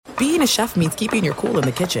being a chef means keeping your cool in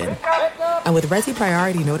the kitchen. And with Resi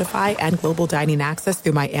Priority Notify and Global Dining Access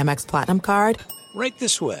through my Amex Platinum card, right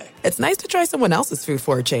this way. It's nice to try someone else's food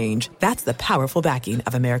for a change. That's the powerful backing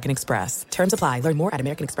of American Express. Terms apply. Learn more at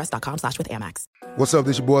americanexpress.com/withAmex. What's up?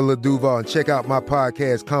 This your boy Lil Duval, and check out my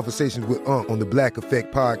podcast, Conversations with Unc, on the Black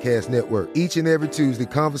Effect Podcast Network. Each and every Tuesday,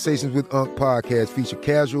 Conversations with Unc podcast feature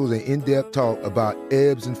casual and in-depth talk about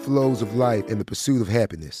ebbs and flows of life and the pursuit of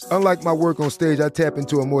happiness. Unlike my work on stage, I tap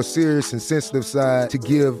into a more serious and sensitive side to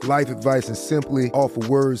give life advice and simply offer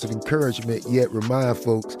words of encouragement, yet remind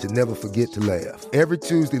folks to never forget to laugh. Every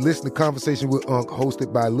Tuesday, listen to Conversation with Unc,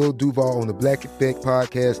 hosted by Lil Duval on the Black Effect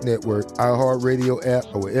Podcast Network, iHeartRadio app,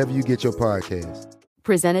 or wherever you get your podcasts.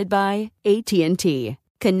 Presented by AT&T.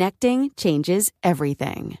 Connecting changes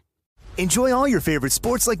everything. Enjoy all your favorite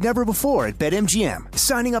sports like never before at BetMGM.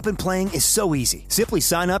 Signing up and playing is so easy. Simply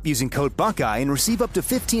sign up using code Buckeye and receive up to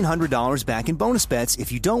 $1,500 back in bonus bets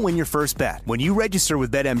if you don't win your first bet. When you register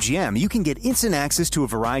with BetMGM, you can get instant access to a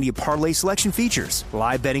variety of parlay selection features,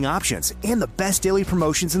 live betting options, and the best daily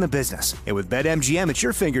promotions in the business. And with BetMGM at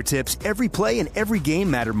your fingertips, every play and every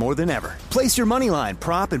game matter more than ever. Place your moneyline,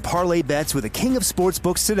 prop, and parlay bets with the king of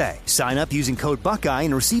sportsbooks today. Sign up using code Buckeye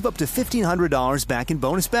and receive up to $1,500 back in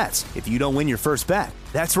bonus bets if you don't win your first bet.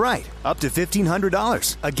 That's right, up to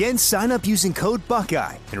 $1,500. Again, sign up using code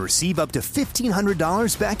Buckeye and receive up to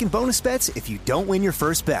 $1,500 back in bonus bets if you don't win your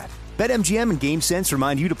first bet. BetMGM and GameSense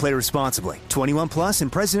remind you to play responsibly. 21 plus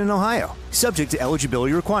and present in Ohio. Subject to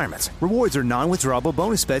eligibility requirements. Rewards are non-withdrawable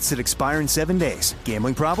bonus bets that expire in 7 days.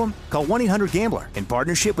 Gambling problem? Call 1-800-GAMBLER in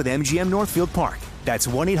partnership with MGM Northfield Park. That's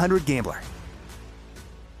 1-800-GAMBLER.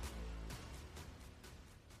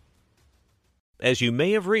 As you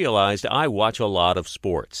may have realized, I watch a lot of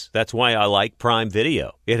sports. That's why I like Prime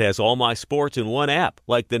Video. It has all my sports in one app,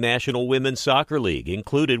 like the National Women's Soccer League,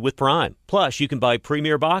 included with Prime. Plus, you can buy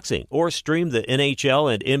Premier Boxing or stream the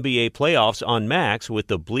NHL and NBA playoffs on Max with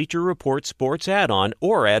the Bleacher Report Sports add-on,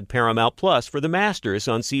 or add Paramount Plus for the Masters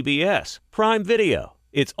on CBS. Prime Video.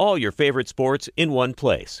 It's all your favorite sports in one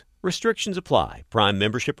place. Restrictions apply. Prime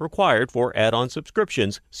membership required for add-on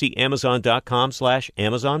subscriptions. See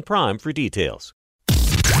Amazon.com/Amazon Prime for details.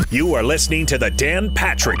 You are listening to the Dan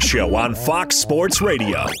Patrick Show on Fox Sports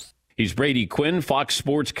Radio. He's Brady Quinn, Fox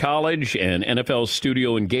Sports College and NFL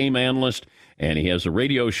studio and game analyst, and he has a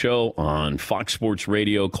radio show on Fox Sports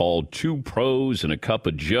Radio called Two Pros and a Cup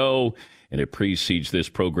of Joe, and it precedes this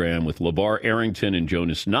program with LeVar Arrington and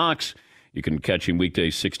Jonas Knox. You can catch him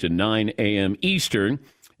weekdays 6 to 9 a.m. Eastern.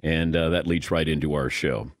 And that leads right into our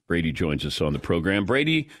show. Brady joins us on the program.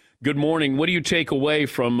 Brady, good morning. What do you take away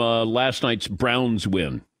from last night's Browns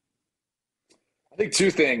win? I think two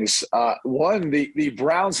things. One, the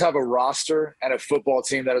Browns have a roster and a football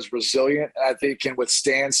team that is resilient, and I think can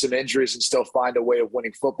withstand some injuries and still find a way of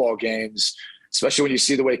winning football games, especially when you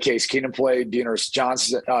see the way Case Keenum played, Dearness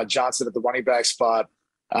Johnson at the running back spot.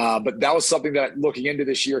 But that was something that, looking into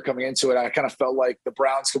this year, coming into it, I kind of felt like the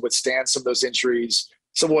Browns could withstand some of those injuries,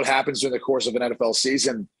 some of what happens during the course of an NFL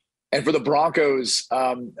season. And for the Broncos,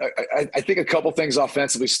 I think a couple things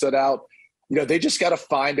offensively stood out. You know, they just got to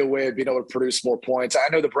find a way of being able to produce more points. I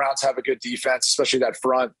know the Browns have a good defense, especially that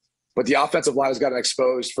front, but the offensive line has gotten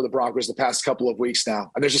exposed for the Broncos the past couple of weeks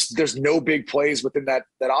now. And there's no big plays within that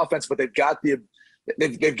offense, but they've got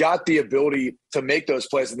the ability to make those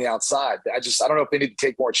plays on the outside. I don't know if they need to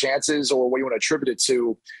take more chances or what you want to attribute it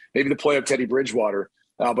to, maybe the play of Teddy Bridgewater.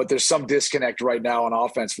 But there's some disconnect right now on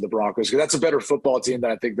offense for the Broncos, because that's a better football team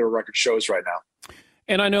than I think their record shows right now.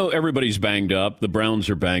 And I know everybody's banged up. The Browns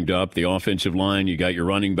are banged up. The offensive line, you got your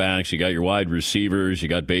running backs, you got your wide receivers, you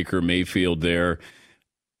got Baker Mayfield there.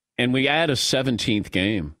 And we add a 17th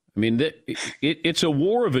game. I mean, it's a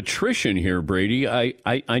war of attrition here, Brady.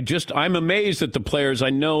 I'm amazed that the players,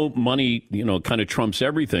 I know money, kind of trumps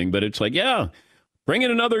everything, but it's like, yeah, bring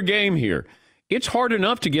in another game here. It's hard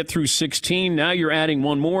enough to get through 16. Now you're adding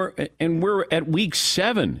one more, and we're at week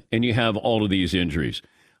 7, and you have all of these injuries.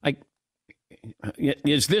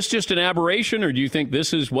 Is this just an aberration, or do you think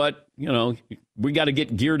this is what, we got to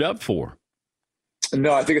get geared up for?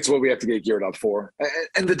 No, I think it's what we have to get geared up for.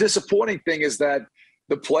 And the disappointing thing is that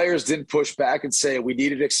the players didn't push back and say we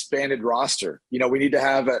need an expanded roster. We need to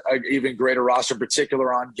have an even greater roster, in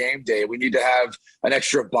particular on game day. We need to have an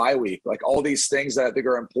extra bye week. Like, all these things that I think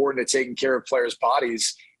are important to taking care of players'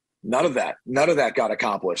 bodies. None of that got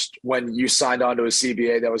accomplished when you signed on to a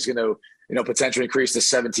CBA that was going to, potentially increase to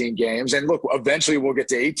 17 games. And look, eventually we'll get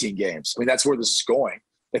to 18 games. I mean, that's where this is going.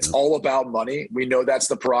 It's all about money. We know that's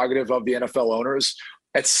the prerogative of the NFL owners.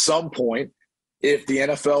 At some point, if the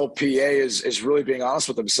NFLPA is really being honest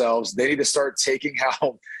with themselves, they need to start taking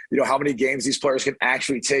how many games these players can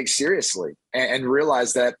actually take seriously and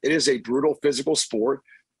realize that it is a brutal physical sport,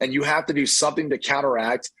 and you have to do something to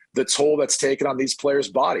counteract the toll that's taken on these players'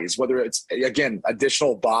 bodies, whether it's, again,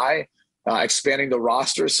 additional bye, expanding the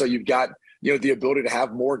roster. So you've got, the ability to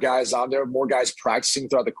have more guys on there, more guys practicing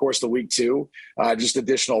throughout the course of the week too, just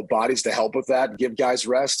additional bodies to help with that, give guys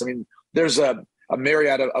rest. I mean, there's a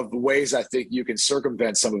myriad of ways I think you can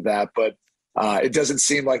circumvent some of that, but it doesn't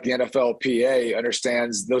seem like the NFLPA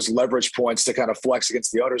understands those leverage points to kind of flex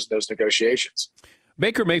against the owners in those negotiations.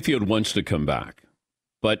 Baker Mayfield wants to come back,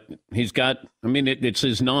 but he's got, it's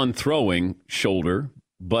his non-throwing shoulder,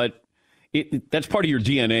 but that's part of your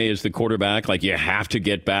DNA as the quarterback. Like, you have to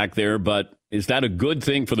get back there, but is that a good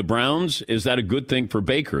thing for the Browns? Is that a good thing for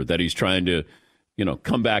Baker that he's trying to,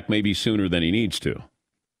 come back maybe sooner than he needs to?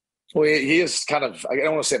 Well, he is kind of, I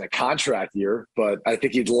don't want to say in a contract year, but I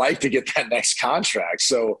think he'd like to get that next contract.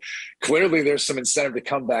 So clearly there's some incentive to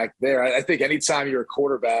come back there. I think anytime you're a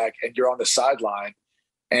quarterback and you're on the sideline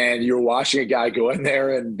and you're watching a guy go in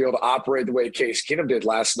there and be able to operate the way Case Keenum did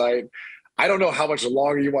last night, I don't know how much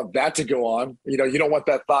longer you want that to go on. You don't want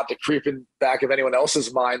that thought to creep in back of anyone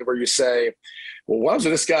else's mind where you say, well, once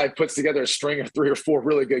this guy puts together a string of 3 or 4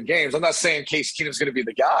 really good games, I'm not saying Case Keenum's going to be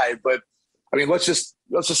the guy, but let's just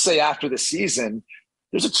say after the season,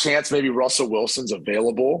 there's a chance maybe Russell Wilson's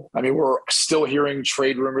available. We're still hearing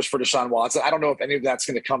trade rumors for Deshaun Watson. I don't know if any of that's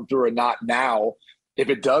going to come through or not now. If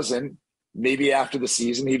it doesn't, maybe after the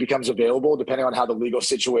season he becomes available, depending on how the legal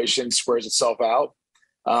situation squares itself out.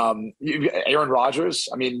 Aaron Rodgers,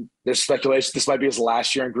 there's speculation this might be his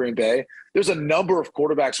last year in Green Bay. There's a number of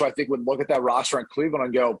quarterbacks who I think would look at that roster in Cleveland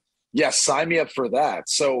and go, yeah, sign me up for that.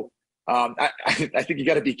 So I think you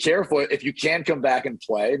got to be careful. If you can come back and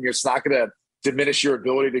play and it's not going to diminish your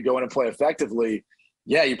ability to go in and play effectively,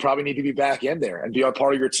 yeah, you probably need to be back in there and be a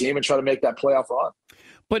part of your team and try to make that playoff run.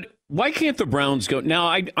 But why can't the Browns go? Now,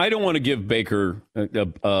 I don't want to give Baker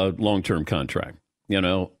a long-term contract,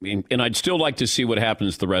 and I'd still like to see what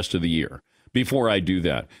happens the rest of the year before I do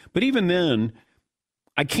that. But even then,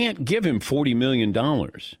 I can't give him $40 million.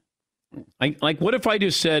 What if I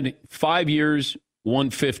just said 5 years,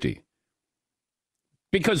 $150?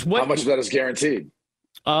 Because how much of that is guaranteed?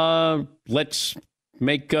 Let's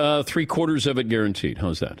make 3/4 of it guaranteed.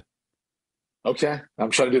 How's that? Okay.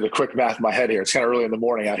 I'm trying to do the quick math in my head here. It's kind of early in the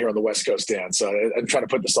morning out here on the West Coast, Dan. So I'm trying to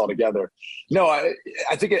put this all together. No, I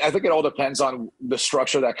think it all depends on the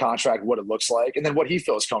structure of that contract, what it looks like, and then what he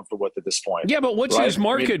feels comfortable with at this point. Yeah, but what's his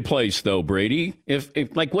marketplace, though, Brady? If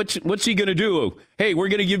what's he going to do? Hey, we're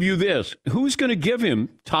going to give you this. Who's going to give him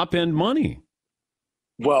top-end money?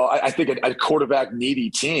 Well, I think a quarterback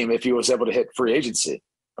needy team, if he was able to hit free agency.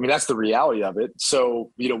 That's the reality of it.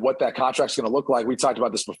 So, what that contract's going to look like. We talked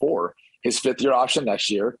about this before. His 5th-year option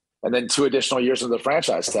next year, and then 2 additional years of the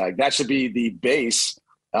franchise tag. That should be the base,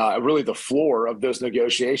 really the floor of those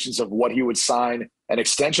negotiations of what he would sign an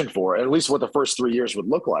extension for, and at least what the first 3 years would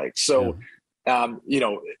look like. So,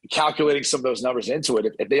 calculating some of those numbers into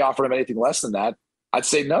it, if they offered him anything less than that, I'd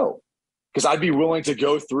say no. Because I'd be willing to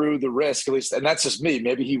go through the risk, at least, and that's just me.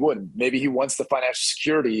 Maybe he wouldn't. Maybe he wants the financial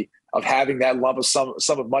security of having that lump of sum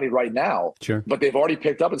of money right now. Sure. But they've already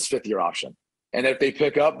picked up his 5th-year option. And if they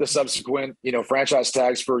pick up the subsequent, franchise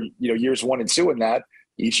tags for, years 1 and 2 in that,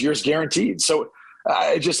 each year's guaranteed. So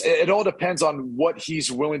it all depends on what he's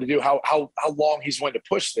willing to do, how long he's willing to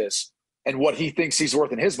push this and what he thinks he's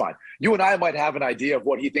worth in his mind. You and I might have an idea of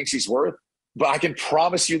what he thinks he's worth, but I can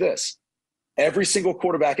promise you this. Every single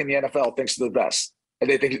quarterback in the NFL thinks they're the best, and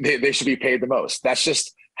they think they should be paid the most. That's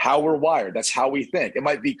just how we're wired. That's how we think. It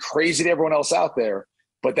might be crazy to everyone else out there,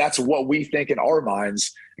 but that's what we think in our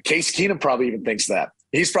minds. Case Keenum probably even thinks that.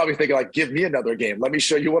 He's probably thinking, give me another game. Let me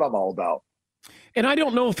show you what I'm all about. And I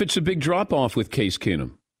don't know if it's a big drop-off with Case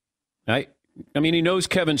Keenum. He knows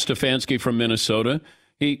Kevin Stefanski from Minnesota.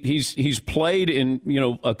 He's played in,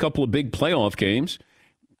 a couple of big playoff games.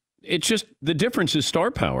 It's just the difference is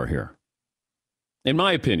star power here, in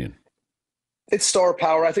my opinion. It's star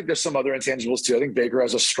power. I think there's some other intangibles too. I think Baker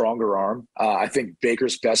has a stronger arm. I think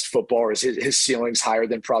Baker's best football is his ceiling's higher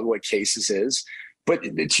than probably what Case's is. But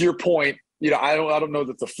to your point, I don't know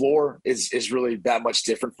that the floor is really that much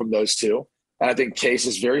different from those two. And I think Case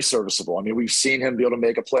is very serviceable. We've seen him be able to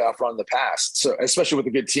make a playoff run in the past, so especially with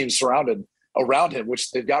a good team surrounded around him,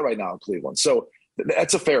 which they've got right now in Cleveland. So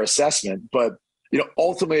that's a fair assessment. But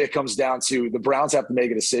ultimately, it comes down to the Browns have to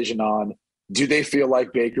make a decision on, do they feel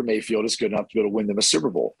like Baker Mayfield is good enough to be able to win them a Super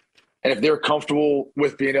Bowl? And if they're comfortable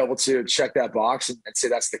with being able to check that box and say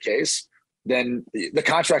that's the case, then the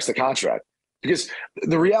contract's the contract. Because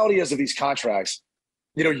the reality is of these contracts,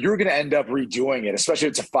 you're going to end up redoing it, especially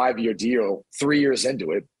if it's a 5-year deal, 3 years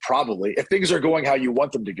into it, probably, if things are going how you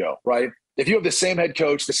want them to go, right? If you have the same head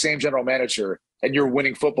coach, the same general manager, and you're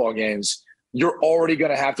winning football games, you're already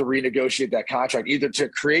going to have to renegotiate that contract, either to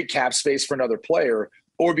create cap space for another player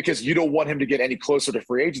or because you don't want him to get any closer to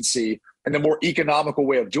free agency. And the more economical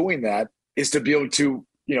way of doing that is to be able to,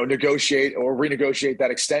 negotiate or renegotiate that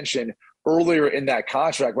extension earlier in that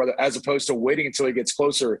contract, rather as opposed to waiting until he gets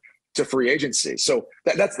closer to free agency. So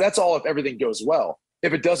that's all if everything goes well.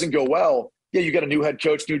 If it doesn't go well, you got a new head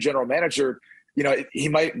coach, new general manager, he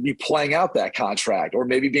might be playing out that contract or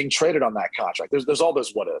maybe being traded on that contract. There's all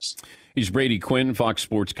those what ifs. He's Brady Quinn, Fox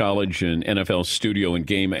Sports College and NFL studio and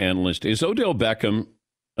game analyst. Is Odell Beckham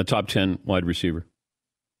a top 10 wide receiver?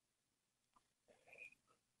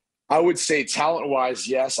 I would say talent-wise,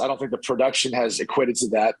 yes. I don't think the production has equated to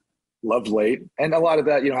that of late. And a lot of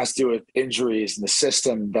that, has to do with injuries and the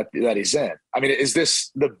system that he's in. I mean, is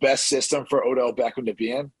this the best system for Odell Beckham to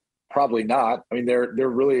be in? Probably not. I mean, they're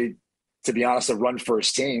really, to be honest, a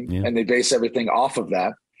run-first team, and they base everything off of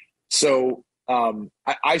that. So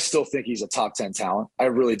I still think he's a top 10 talent. I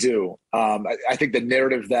really do. I think the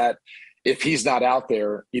narrative that if he's not out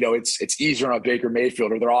there, it's easier on Baker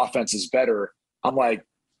Mayfield or their offense is better. I'm like,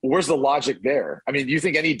 where's the logic there? I mean, do you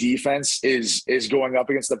think any defense is going up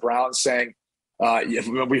against the Browns saying,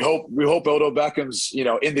 we hope Odell Beckham's,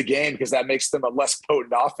 in the game because that makes them a less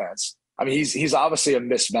potent offense? I mean, he's obviously a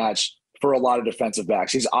mismatch for a lot of defensive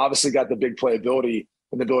backs. He's obviously got the big playability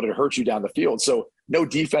and the ability to hurt you down the field. So no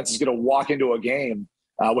defense is going to walk into a game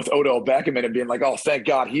with Odell Beckham in and being like, oh, thank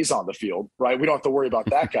God he's on the field, right? We don't have to worry about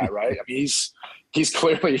that guy, right? I mean, he's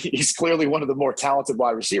clearly one of the more talented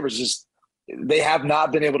wide receivers. Just they have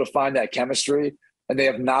not been able to find that chemistry, and they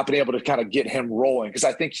have not been able to kind of get him rolling. Because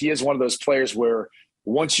I think he is one of those players where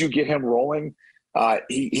once you get him rolling,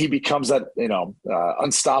 he becomes that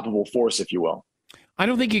unstoppable force, if you will. I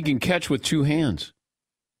don't think he can catch with two hands.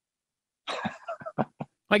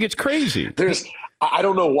 Like, it's crazy. I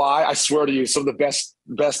don't know why. I swear to you, some of the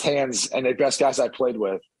best hands and the best guys I played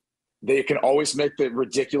with, they can always make the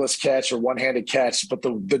ridiculous catch or one-handed catch, but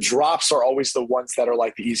the drops are always the ones that are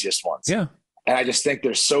like the easiest ones. Yeah. And I just think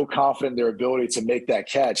they're so confident in their ability to make that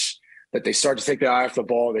catch that they start to take their eye off the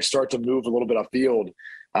ball. They start to move a little bit upfield.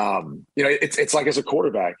 It's like as a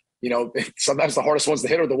quarterback, sometimes the hardest ones to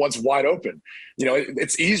hit are the ones wide open.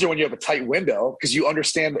 It's easier when you have a tight window because you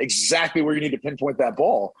understand exactly where you need to pinpoint that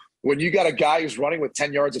ball. When you got a guy who's running with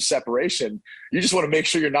 10 yards of separation, you just want to make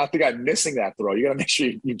sure you're not the guy missing that throw. You got to make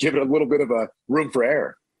sure you give it a little bit of a room for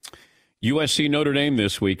error. USC Notre Dame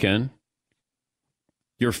this weekend.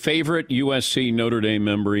 Your favorite USC Notre Dame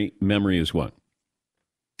memory is what?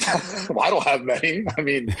 Well, I don't have many. I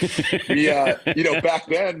mean, back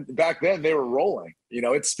then they were rolling.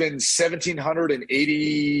 It's been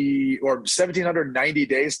 1,780 or 1,790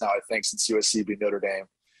 days now, I think, since USC beat Notre Dame.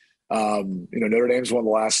 Notre Dame's won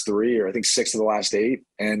the last 3, or I think 6 of the last 8.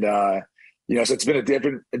 And, so it's been a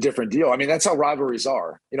different deal. I mean, that's how rivalries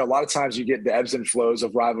are. A lot of times you get the ebbs and flows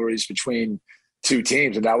of rivalries between two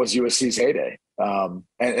teams, and that was USC's heyday. And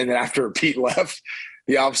then after Pete left,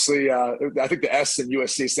 he obviously, I think the S in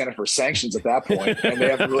USC standing for sanctions at that point, and they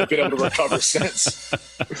haven't really been able to recover since.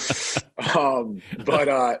 No,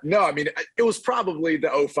 I mean, it was probably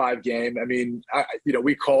the 05 game. I mean,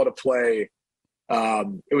 we called a play.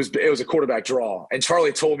 It was a quarterback draw, and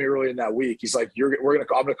Charlie told me earlier in that week, he's like, I'm going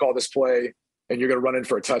to call this play, and you're going to run in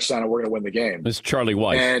for a touchdown, and we're going to win the game. It's Charlie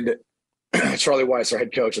Weiss. And Charlie Weiss, our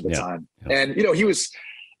head coach at the time. Yeah. And, he was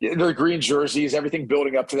their green jerseys, everything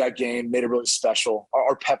building up to that game made it really special.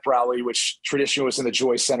 Our pep rally, which traditionally was in the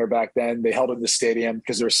Joy Center back then, they held it in the stadium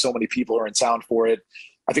because there were so many people who were in town for it.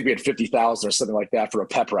 I think we had 50,000 or something like that for a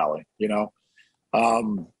pep rally,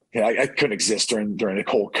 I couldn't exist during the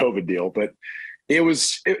whole COVID deal, but it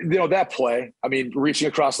was, that play, I mean, reaching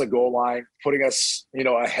across the goal line, putting us,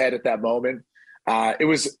 ahead at that moment. It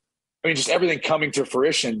was, just everything coming to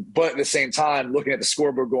fruition, but at the same time, looking at the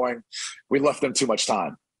scoreboard going, we left them too much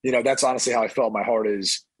time. That's honestly how I felt. My heart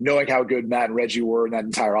is knowing how good Matt and Reggie were in that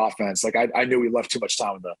entire offense. Like I knew we left too much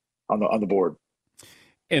time on the board.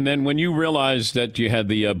 And then when you realized that you had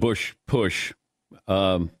the Bush push,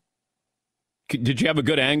 did you have a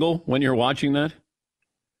good angle when you were watching that?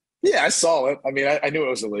 Yeah, I saw it. I mean, I knew it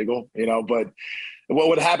was illegal, but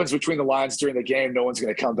what happens between the lines during the game, no one's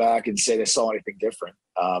going to come back and say they saw anything different.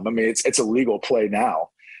 I mean, it's a legal play now.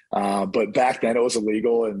 But back then it was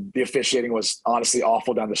illegal, and the officiating was honestly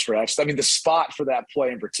awful down the stretch. I mean, the spot for that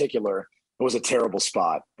play in particular was a terrible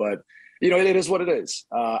spot, but it is what it is.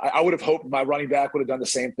 I would have hoped my running back would have done the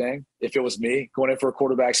same thing if it was me going in for a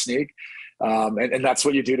quarterback sneak. And that's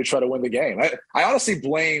what you do to try to win the game. I honestly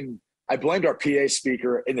blamed our PA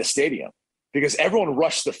speaker in the stadium because everyone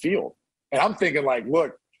rushed the field. And I'm thinking, like,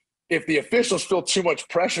 look, if the officials feel too much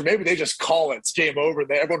pressure, maybe they just call it. It's game over.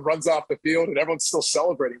 And everyone runs off the field and everyone's still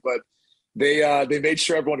celebrating. But they made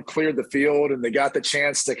sure everyone cleared the field and they got the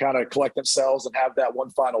chance to kind of collect themselves and have that one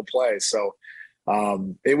final play. So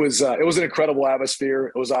it was an incredible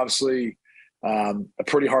atmosphere. It was obviously a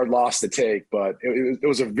pretty hard loss to take, but it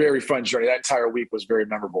was a very fun journey. That entire week was very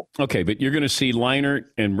memorable. Okay, but you're going to see Leinart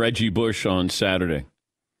and Reggie Bush on Saturday.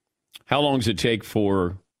 How long does it take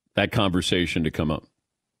for that conversation to come up?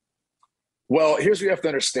 Well, here's what you have to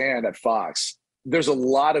understand at Fox. There's a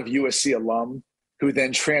lot of USC alum who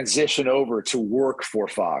then transition over to work for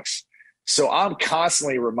Fox. So I'm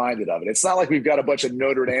constantly reminded of it. It's not like we've got a bunch of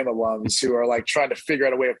Notre Dame alums who are like trying to figure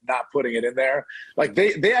out a way of not putting it in there. Like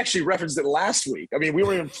they actually referenced it last week. I mean, we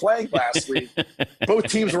weren't even playing last week. Both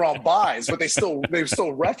teams were on byes, but they've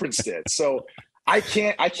still referenced it. So I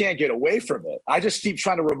can't get away from it. I just keep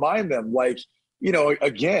trying to remind them, like, you know,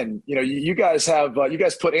 again, you know, you guys have you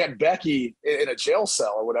guys put Aunt Becky in a jail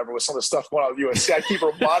cell or whatever with some of the stuff going on at USC. I keep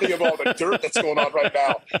reminding of all the dirt that's going on right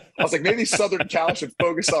now. I was like, maybe Southern Cal should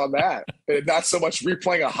focus on that and not so much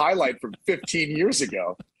replaying a highlight from 15 years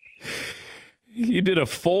ago. You did a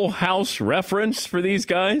Full House reference for these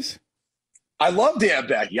guys? I love Aunt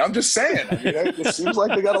Becky. I'm just saying. I mean, it seems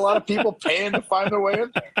like they got a lot of people paying to find their way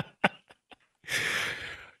in there.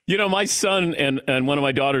 You know, my son and one of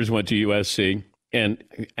my daughters went to USC. And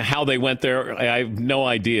how they went there, I have no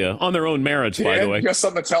idea. On their own merits, by the way. You got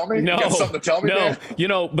something to tell me? No. You got something to tell me, no. Man? You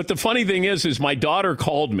know, but the funny thing is my daughter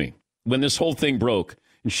called me when this whole thing broke.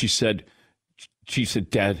 And she said,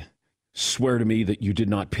 Dad, swear to me that you did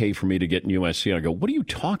not pay for me to get in USC. I go, what are you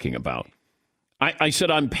talking about? I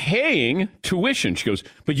said, I'm paying tuition. She goes,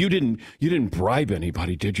 but you didn't bribe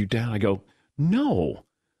anybody, did you, Dad? I go, no.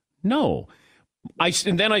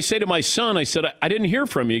 And then I say to my son, I said, I didn't hear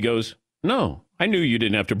from you. He goes, no. I knew you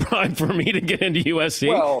didn't have to bribe for me to get into USC.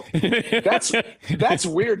 Well, that's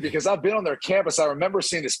weird because I've been on their campus. I remember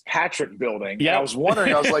seeing this Patrick building. Yeah. I was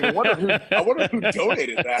wondering, I wonder who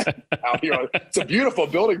donated that out here. It's a beautiful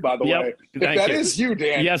building, by the way. If that is you,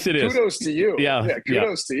 Dan. Yes, it is. Kudos to you. Yeah.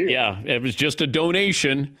 Kudos to you. Yeah. It was just a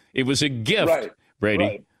donation. It was a gift, right, Brady.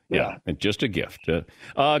 Right. Yeah. Just a gift.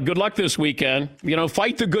 Good luck this weekend. You know,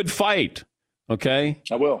 fight the good fight. Okay?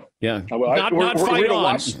 I will. Yeah. I will. Not fight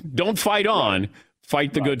on. Don't fight on. Right.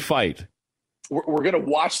 Fight the good fight. We're going to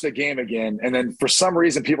watch the game again, and then for some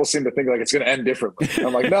reason, people seem to think like it's going to end differently.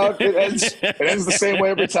 I'm like, no, it ends the same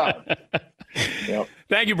way every time. Yep.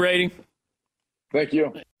 Thank you, Brady. Thank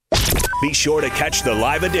you. Be sure to catch the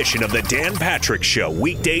live edition of the Dan Patrick Show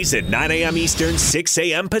weekdays at 9 a.m. Eastern, 6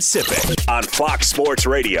 a.m. Pacific on Fox Sports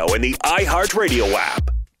Radio and the iHeartRadio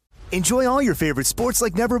app. Enjoy all your favorite sports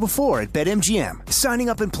like never before at BetMGM. Signing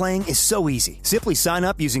up and playing is so easy. Simply sign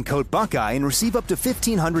up using code Buckeye and receive up to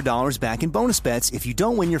 $1,500 back in bonus bets if you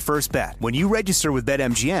don't win your first bet. When you register with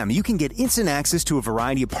BetMGM, you can get instant access to a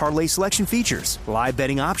variety of parlay selection features, live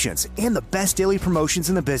betting options, and the best daily promotions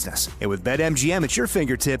in the business. And with BetMGM at your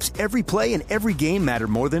fingertips, every play and every game matter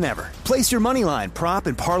more than ever. Place your moneyline, prop,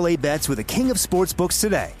 and parlay bets with the king of sportsbooks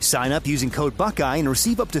today. Sign up using code Buckeye and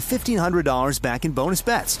receive up to $1,500 back in bonus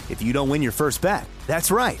bets if you don't win your first bet.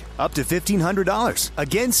 That's right, up to $1,500.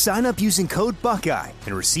 Again, sign up using code Buckeye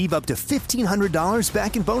and receive up to $1,500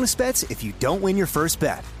 back in bonus bets if you don't win your first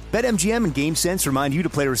bet. BetMGM and GameSense remind you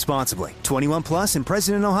to play responsibly. 21 plus and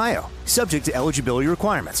present in Ohio. Subject to eligibility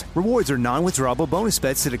requirements. Rewards are non-withdrawable bonus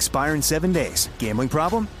bets that expire in 7 days. Gambling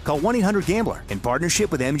problem? Call 1-800-GAMBLER in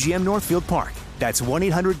partnership with MGM Northfield Park. That's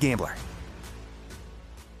 1-800-GAMBLER.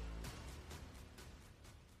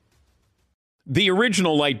 The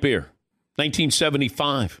original light beer,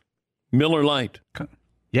 1975, Miller Lite.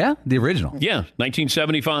 Yeah, the original. Yeah,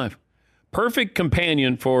 1975. Perfect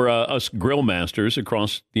companion for us grill masters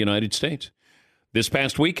across the United States. This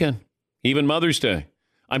past weekend, even Mother's Day,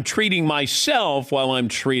 I'm treating myself while I'm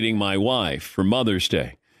treating my wife for Mother's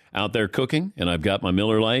Day. Out there cooking, and I've got my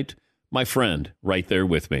Miller Lite, my friend, right there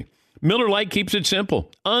with me. Miller Lite keeps it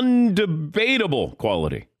simple. Undebatable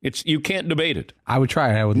quality. You can't debate it. I would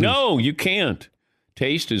try it. No, you can't.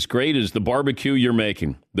 Taste as great as the barbecue you're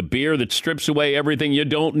making. The beer that strips away everything you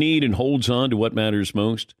don't need and holds on to what matters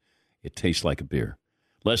most. It tastes like a beer.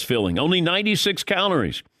 Less filling. Only 96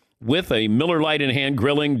 calories. With a Miller Lite in hand,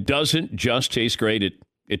 grilling doesn't just taste great.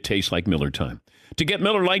 It tastes like Miller time. To get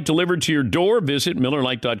Miller Lite delivered to your door, visit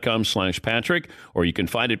MillerLite.com/Patrick, or you can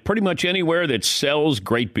find it pretty much anywhere that sells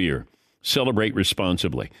great beer. Celebrate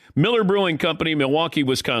responsibly. Miller Brewing Company, Milwaukee,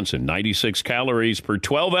 Wisconsin. 96 calories per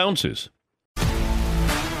 12 ounces.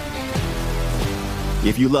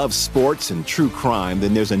 If you love sports and true crime,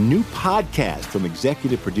 then there's a new podcast from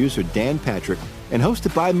executive producer Dan Patrick and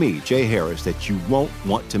hosted by me, Jay Harris, that you won't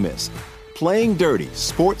want to miss. Playing Dirty: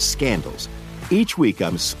 Sports Scandals. Each week,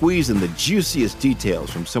 I'm squeezing the juiciest details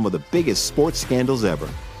from some of the biggest sports scandals ever.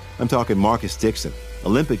 I'm talking Marcus Dixon,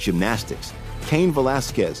 Olympic gymnastics, Cain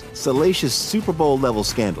Velasquez, salacious Super Bowl-level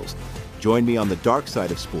scandals. Join me on the dark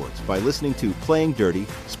side of sports by listening to Playing Dirty: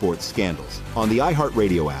 Sports Scandals on the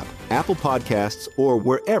iHeartRadio app, Apple Podcasts, or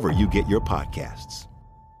wherever you get your podcasts.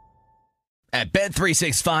 At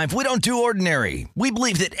Bet365, we don't do ordinary. We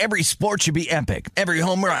believe that every sport should be epic. Every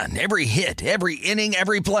home run, every hit, every inning,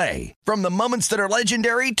 every play. From the moments that are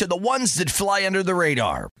legendary to the ones that fly under the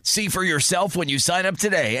radar. See for yourself when you sign up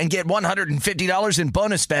today and get $150 in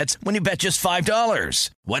bonus bets when you bet just $5.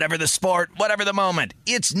 Whatever the sport, whatever the moment,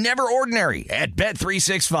 it's never ordinary at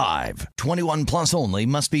Bet365. 21 plus only.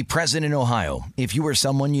 Must be present in Ohio. If you or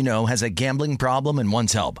someone you know has a gambling problem and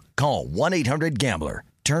wants help, call 1-800-GAMBLER.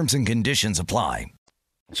 Terms and conditions apply.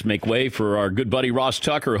 Let's make way for our good buddy Ross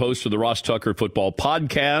Tucker, host of the Ross Tucker Football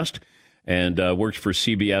Podcast, and works for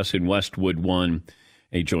CBS in Westwood One.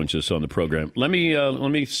 He joins us on the program. Let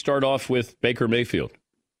me start off with Baker Mayfield.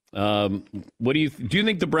 What do you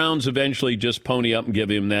think the Browns eventually just pony up and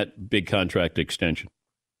give him that big contract extension?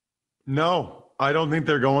 No, I don't think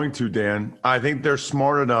they're going to, Dan. I think they're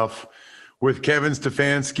smart enough with Kevin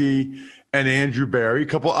Stefanski and Andrew Berry, a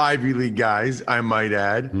couple Ivy League guys, I might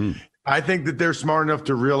add. I think that they're smart enough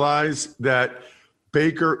to realize that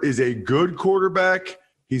Baker is a good quarterback.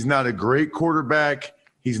 He's not a great quarterback.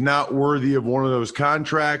 He's not worthy of one of those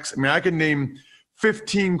contracts. I mean, I can name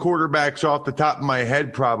 15 quarterbacks off the top of my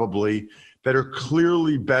head probably that are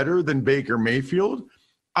clearly better than Baker Mayfield.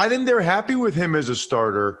 I think they're happy with him as a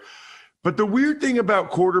starter. But the weird thing about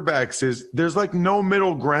quarterbacks is there's like no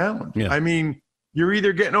middle ground. Yeah. I mean, you're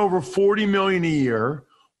either getting over $40 million a year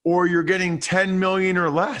or you're getting $10 million or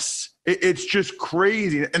less. It's just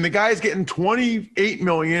crazy. And the guy's getting $28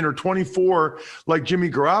 million or $24 like Jimmy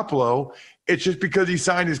Garoppolo. It's just because he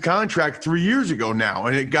signed his contract 3 years ago now,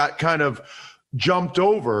 and it got kind of jumped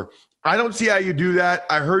over. I don't see how you do that.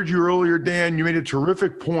 I heard you earlier, Dan. You made a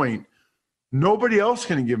terrific point. Nobody else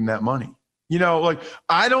can give him that money. You know, like,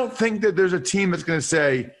 I don't think that there's a team that's going to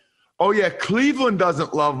say, oh, yeah, Cleveland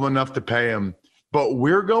doesn't love him enough to pay him, but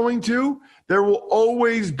we're going to. There will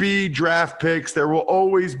always be draft picks. There will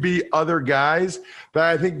always be other guys that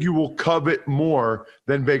I think you will covet more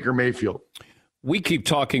than Baker Mayfield. We keep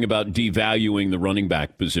talking about devaluing the running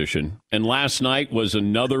back position, and last night was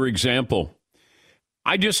another example.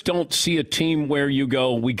 I just don't see a team where you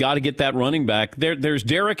go, we got to get that running back. There's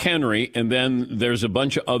Derrick Henry, and then there's a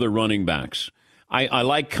bunch of other running backs. I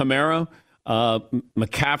like Kamara.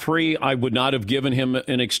 McCaffrey, I would not have given him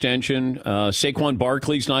an extension. Saquon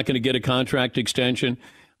Barkley's not going to get a contract extension.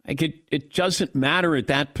 It doesn't matter at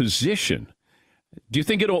that position. Do you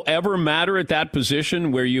think it'll ever matter at that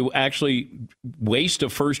position where you actually waste a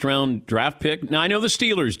first-round draft pick? Now, I know the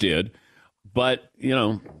Steelers did, but, you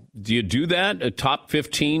know, do you do that, a top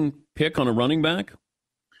 15 pick on a running back?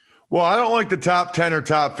 Well, I don't like the top 10 or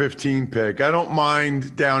top 15 pick. I don't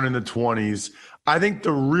mind down in the 20s. I think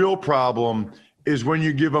the real problem is when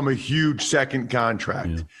you give them a huge second contract.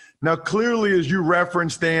 Yeah. Now, clearly, as you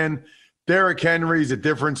referenced, Dan, Derrick Henry's a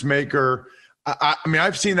difference maker. I mean,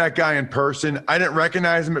 I've seen that guy in person. I didn't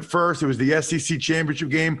recognize him at first. It was the SEC championship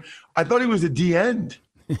game. I thought he was a D-end.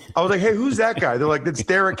 I was like, hey, who's that guy? They're like, that's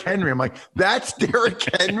Derrick Henry. I'm like, that's Derrick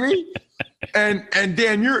Henry? And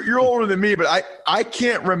Dan, you're older than me, but I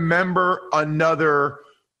can't remember another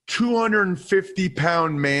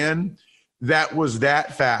 250-pound man that was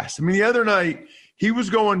that fast. I mean, the other night, he was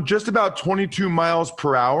going just about 22 miles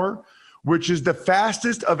per hour, which is the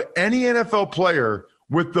fastest of any NFL player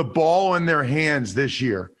with the ball in their hands this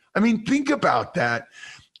year. I mean, think about that.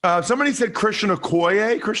 Somebody said Christian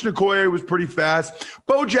Okoye. Christian Okoye was pretty fast.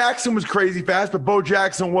 Bo Jackson was crazy fast, but Bo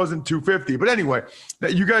Jackson wasn't 250. But anyway,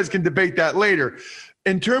 you guys can debate that later.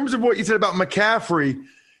 In terms of what you said about McCaffrey,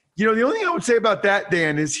 you know, the only thing I would say about that,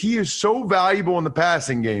 Dan, is he is so valuable in the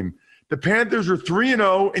passing game. The Panthers are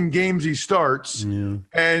 3-0 in games he starts and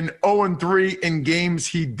 0-3 in games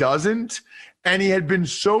he doesn't. And he had been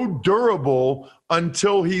so durable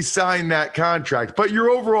until he signed that contract. But your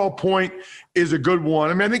overall point is a good one.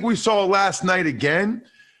 I mean, I think we saw last night again,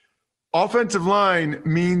 offensive line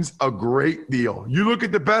means a great deal. You look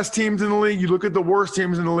at the best teams in the league, you look at the worst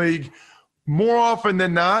teams in the league, more often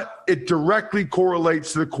than not, it directly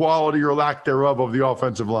correlates to the quality or lack thereof of the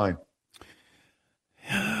offensive line.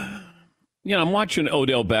 You know, I'm watching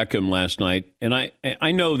Odell Beckham last night, and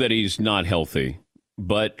I know that he's not healthy,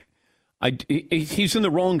 but he's in the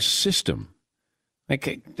wrong system.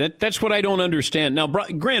 Okay, that's what I don't understand. Now,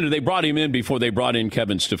 granted, they brought him in before they brought in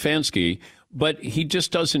Kevin Stefanski, but he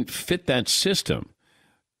just doesn't fit that system.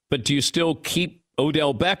 But do you still keep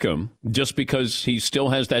Odell Beckham just because he still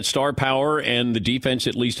has that star power and the defense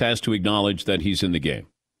at least has to acknowledge that he's in the game?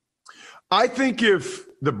 I think if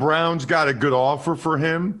the Browns got a good offer for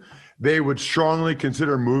him, they would strongly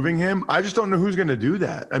consider moving him. I just don't know who's going to do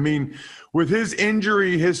that. I mean, with his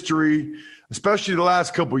injury history, especially the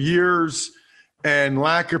last couple of years, and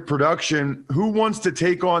lack of production, who wants to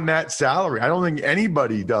take on that salary? I don't think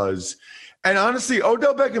anybody does. And honestly,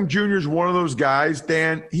 Odell Beckham Jr. is one of those guys,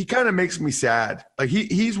 Dan, he kind of makes me sad. Like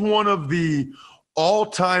he's one of the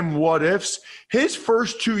all-time what-ifs. His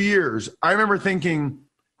first 2 years, I remember thinking,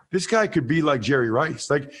 this guy could be like Jerry Rice.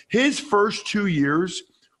 Like his first 2 years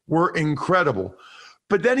were incredible.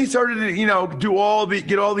 But then he started to,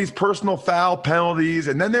 get all these personal foul penalties.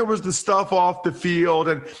 And then there was the stuff off the field.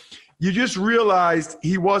 And you just realized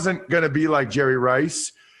he wasn't going to be like Jerry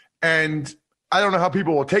Rice. And I don't know how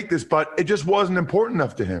people will take this, but it just wasn't important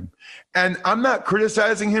enough to him. And I'm not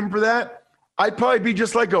criticizing him for that. I'd probably be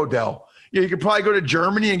just like Odell. You could probably go to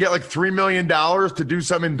Germany and get like $3 million to do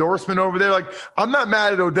some endorsement over there. Like, I'm not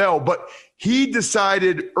mad at Odell, but he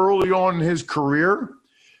decided early on in his career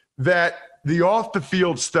that the off the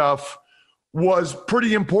field stuff was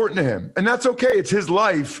pretty important to him. And that's okay. It's his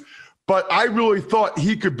life. But I really thought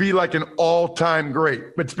he could be like an all-time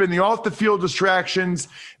great. But it's been the off-the-field distractions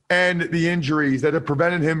and the injuries that have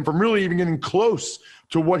prevented him from really even getting close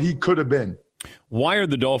to what he could have been. Why are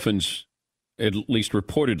the Dolphins, at least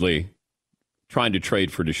reportedly, trying to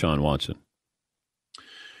trade for Deshaun Watson?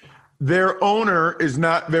 Their owner is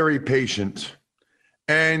not very patient.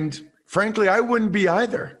 And frankly, I wouldn't be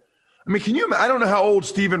either. I mean, I don't know how old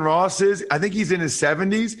Stephen Ross is. I think he's in his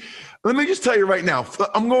 70s. Let me just tell you right now,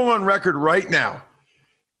 I'm going on record right now.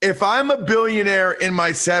 If I'm a billionaire in my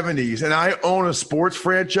 70s and I own a sports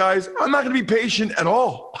franchise, I'm not going to be patient at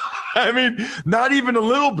all. I mean, not even a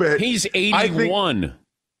little bit. He's 81.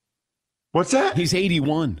 What's that? He's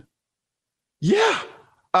 81. Yeah.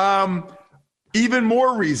 Even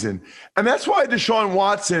more reason. And that's why Deshaun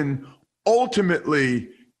Watson ultimately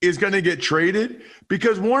is going to get traded,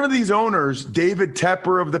 because one of these owners, David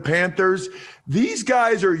Tepper of the Panthers, these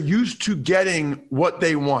guys are used to getting what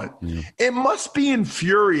they want. Yeah. It must be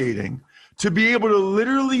infuriating to be able to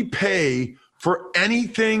literally pay for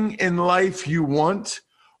anything in life you want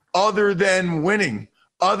other than winning,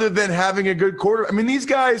 other than having a good quarter. I mean, these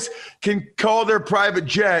guys can call their private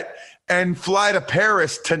jet and fly to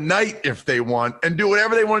Paris tonight if they want and do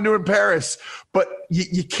whatever they want to do in Paris. But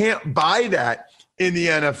you can't buy that in the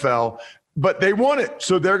NFL, but they want it.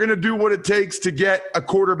 So they're going to do what it takes to get a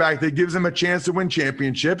quarterback that gives them a chance to win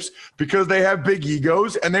championships because they have big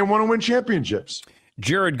egos and they want to win championships.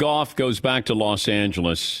 Jared Goff goes back to Los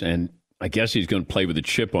Angeles, and I guess he's going to play with a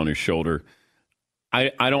chip on his shoulder.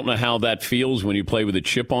 I don't know how that feels when you play with a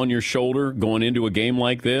chip on your shoulder going into a game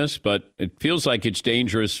like this, but it feels like it's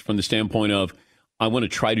dangerous from the standpoint of I want to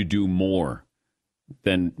try to do more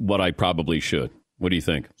than what I probably should. What do you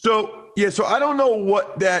think? So I don't know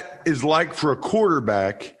what that is like for a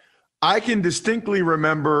quarterback. I can distinctly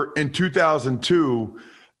remember in 2002,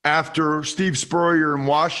 after Steve Spurrier in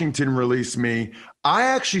Washington released me, I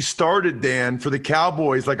actually started, Dan, for the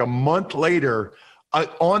Cowboys like a month later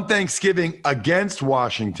on Thanksgiving against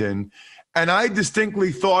Washington. And I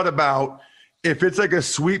distinctly thought about, if it's like a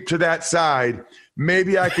sweep to that side,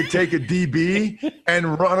 maybe I could take a DB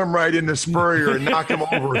and run him right into Spurrier and knock him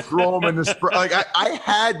over, throw him in the Spurrier. Like I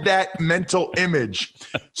had that mental image.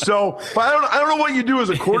 So, but I don't know what you do as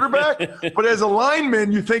a quarterback, but as a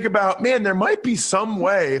lineman, you think about, man, there might be some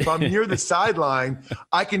way if I'm near the sideline,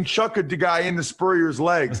 I can chuck a guy into Spurrier's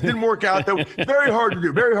legs. Didn't work out though. Very hard to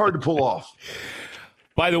do. Very hard to pull off.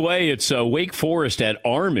 By the way, it's Wake Forest at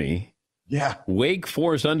Army. Yeah. Wake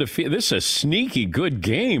Forest undefeated. This is a sneaky good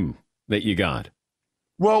game that you got.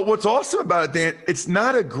 Well, what's awesome about it, Dan, it's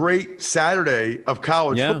not a great Saturday of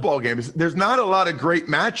college football games. There's not a lot of great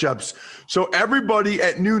matchups. So everybody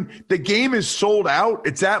at noon, the game is sold out.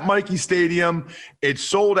 It's at Michie Stadium. It's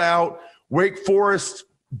sold out. Wake Forest,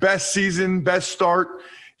 best season, best start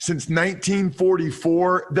since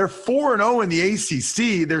 1944. They're 4-0 in the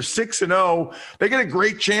ACC. They're 6-0. They get a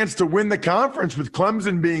great chance to win the conference with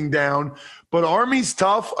Clemson being down. But Army's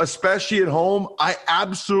tough, especially at home. I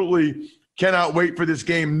absolutely cannot wait for this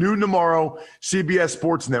game. Noon tomorrow, CBS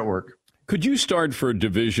Sports Network. Could you start for a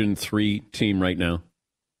Division III team right now?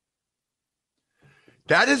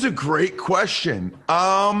 That is a great question.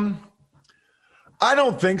 I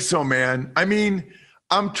don't think so, man. I mean,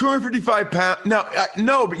 I'm 255 pounds.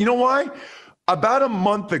 No, but you know why? About a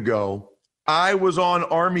month ago, I was on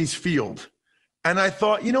Army's field. And I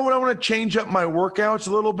thought, you know what? I want to change up my workouts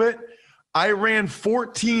a little bit. I ran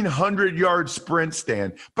 1,400-yard sprints,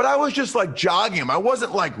 Dan. But I was just like jogging. I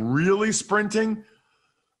wasn't like really sprinting.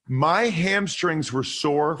 My hamstrings were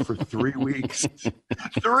sore for 3 weeks.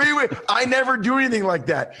 3 weeks. I never do anything like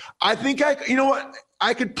that. I think you know what?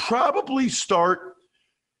 I could probably start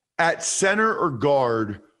at center or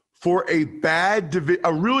guard for a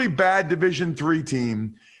really bad Division III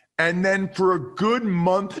team. And then for a good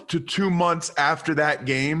month to 2 months after that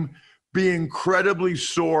game, be incredibly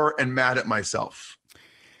sore and mad at myself.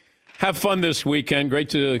 Have fun this weekend. Great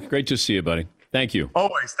to see you, buddy. Thank you.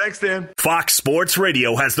 Always. Thanks, Dan. Fox Sports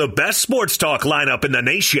Radio has the best sports talk lineup in the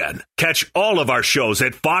nation. Catch all of our shows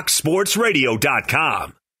at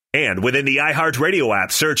foxsportsradio.com. And within the iHeartRadio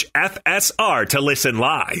app, search FSR to listen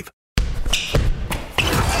live.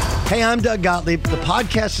 Hey, I'm Doug Gottlieb. The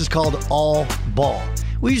podcast is called All Ball.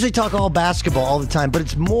 We usually talk all basketball all the time, but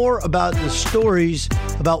it's more about the stories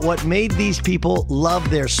about what made these people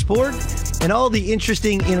love their sport and all the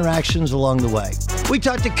interesting interactions along the way. We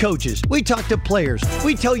talk to coaches. We talk to players.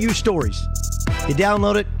 We tell you stories. You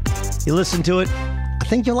download it. You listen to it. I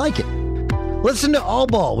think you'll like it. Listen to All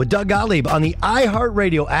Ball with Doug Gottlieb on the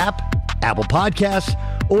iHeartRadio app, Apple Podcasts,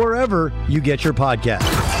 or wherever you get your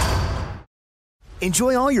podcasts.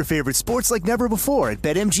 Enjoy all your favorite sports like never before at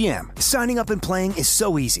BetMGM. Signing up and playing is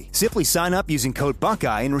so easy. Simply sign up using code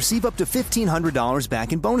Buckeye and receive up to $1,500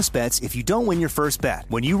 back in bonus bets if you don't win your first bet.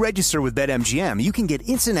 When you register with BetMGM, you can get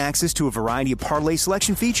instant access to a variety of parlay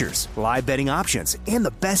selection features, live betting options, and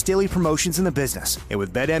the best daily promotions in the business. And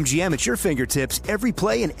with BetMGM at your fingertips, every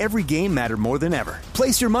play and every game matter more than ever.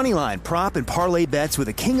 Place your moneyline, prop, and parlay bets with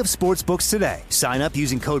the king of sportsbooks today. Sign up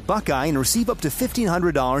using code Buckeye and receive up to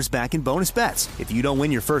 $1,500 back in bonus bets if you don't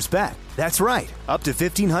win your first bet. That's right, up to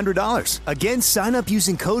 $1,500. Again, sign up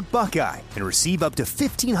using code Buckeye and receive up to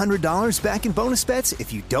 $1,500 back in bonus bets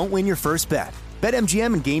if you don't win your first bet.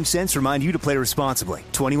 BetMGM and GameSense remind you to play responsibly.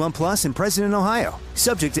 21 plus and present in Ohio.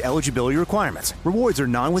 Subject to eligibility requirements. Rewards are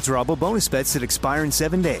non-withdrawable bonus bets that expire in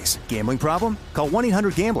 7 days. Gambling problem? Call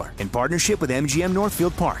 1-800-GAMBLER in partnership with MGM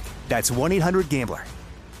Northfield Park. That's 1-800-GAMBLER.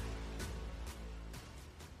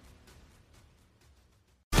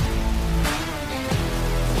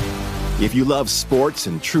 If you love sports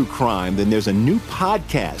and true crime, then there's a new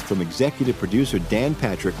podcast from executive producer Dan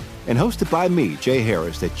Patrick and hosted by me, Jay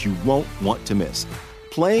Harris, that you won't want to miss.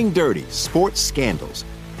 Playing Dirty: Sports Scandals.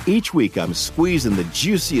 Each week, I'm squeezing the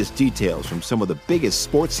juiciest details from some of the biggest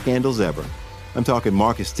sports scandals ever. I'm talking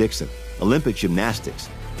Marcus Dixon, Olympic gymnastics,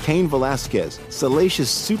 Cain Velasquez,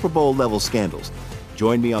 salacious Super Bowl-level scandals.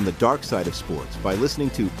 Join me on the dark side of sports by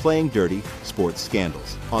listening to Playing Dirty: Sports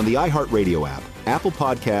Scandals on the iHeartRadio app, Apple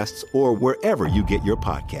Podcasts, or wherever you get your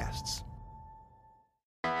podcasts.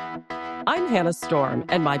 I'm Hannah Storm,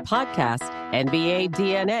 and my podcast, NBA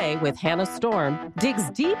DNA with Hannah Storm, digs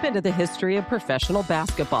deep into the history of professional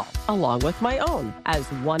basketball, along with my own, as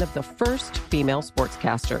one of the first female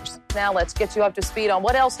sportscasters. Now let's get you up to speed on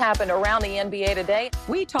what else happened around the NBA today.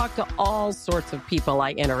 We talked to all sorts of people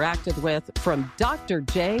I interacted with, from Dr.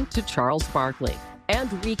 J to Charles Barkley, and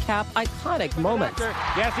recap iconic moments.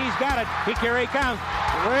 Yes, he's got it. Here he comes.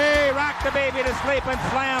 Way rock the baby to sleep and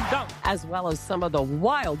slam dunk. As well as some of the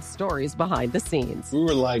wild stories behind the scenes. We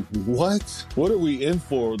were like, what? What are we in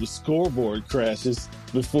for? The scoreboard crashes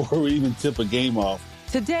before we even tip a game off.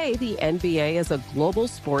 Today, the NBA is a global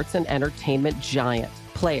sports and entertainment giant.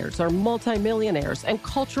 Players are multimillionaires and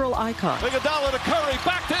cultural icons. Iguodala to Curry,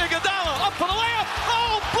 back to Iguodala, up for the layup.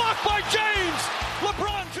 Oh, blocked by James.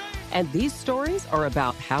 LeBron James. And these stories are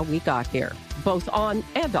about how we got here, both on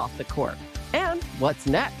and off the court. And what's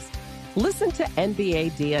next? Listen to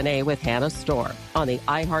NBA DNA with Hannah Storm on the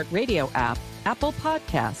iHeartRadio app, Apple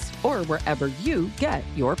Podcasts, or wherever you get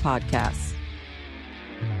your podcasts.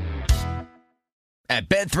 At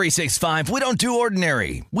Bet365, we don't do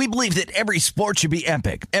ordinary. We believe that every sport should be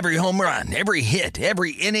epic. Every home run, every hit,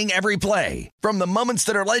 every inning, every play. From the moments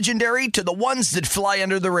that are legendary to the ones that fly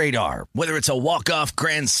under the radar. Whether it's a walk-off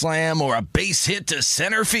grand slam or a base hit to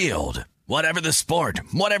center field. Whatever the sport,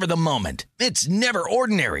 whatever the moment. It's never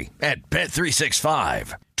ordinary at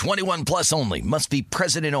Bet365. 21 plus only. Must be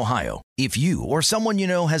present in Ohio. If you or someone you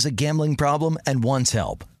know has a gambling problem and wants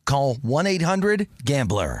help, call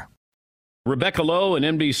 1-800-GAMBLER. Rebecca Lowe, an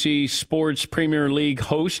NBC Sports Premier League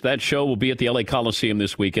host. That show will be at the LA Coliseum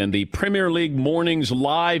this weekend. The Premier League Mornings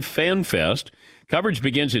Live Fan Fest. Coverage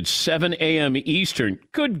begins at 7 a.m. Eastern.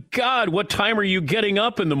 Good God, what time are you getting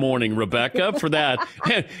up in the morning, Rebecca, for that?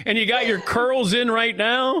 And you got your curls in right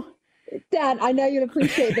now? Dan, I know you'll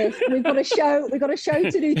appreciate this. We've got a show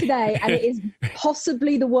to do today, and it is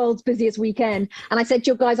possibly the world's busiest weekend. And I said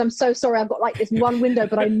to you guys, I'm so sorry, I've got like this one window,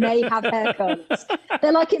 but I may have haircuts.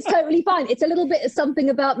 They're like, it's totally fine. It's a little bit of something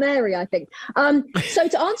about Mary, I think. So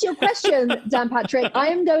to answer your question, Dan Patrick, I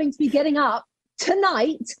am going to be getting up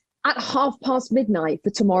tonight at midnight for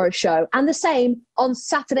tomorrow's show, and the same on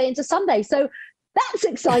Saturday into Sunday. So that's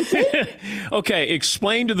exciting. Okay,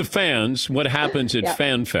 explain to the fans what happens at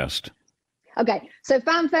FanFest. Okay, so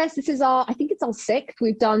FanFest, this is I think it's our 6th.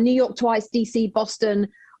 We've done New York twice, DC, Boston,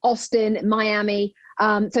 Austin, Miami.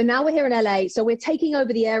 So now we're here in LA. So we're taking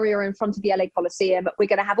over the area in front of the LA Coliseum. We're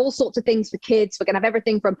going to have all sorts of things for kids. We're going to have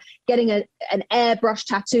everything from getting an airbrush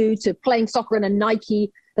tattoo to playing soccer in a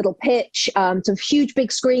Nike little pitch, to huge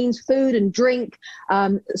big screens, food and drink,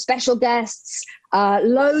 special guests,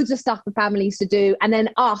 loads of stuff for families to do, and then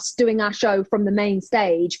us doing our show from the main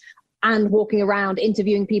stage and walking around,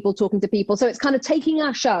 interviewing people, talking to people. So it's kind of taking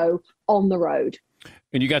our show on the road.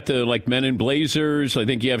 And you got the Men in Blazers. I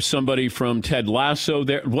think you have somebody from Ted Lasso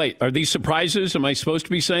there. Wait, are these surprises? Am I supposed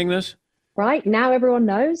to be saying this? Right, now everyone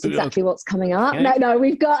knows exactly what's coming up. Okay. No,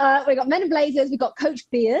 we've got Men in Blazers, we've got Coach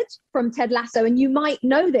Beard from Ted Lasso, and you might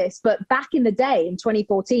know this, but back in the day in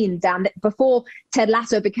 2014, Dan, before Ted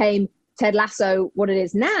Lasso became Ted Lasso what it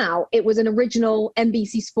is now, it was an original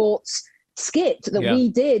NBC Sports skit that we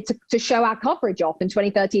did to show our coverage off in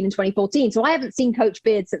 2013 and 2014. So I haven't seen Coach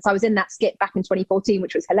Beard since I was in that skit back in 2014,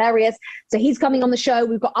 which was hilarious. So he's coming on the show.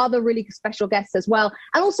 We've got other really special guests as well.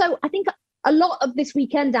 And also, I think a lot of this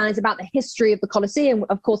weekend, Dan, is about the history of the Coliseum.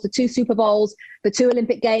 Of course, the 2 Super Bowls, the 2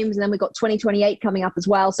 Olympic Games, and then we've got 2028 coming up as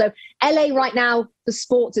well. So LA right now, the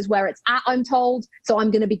sports is where it's at, I'm told. So I'm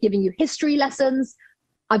going to be giving you history lessons.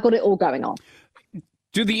 I've got it all going on.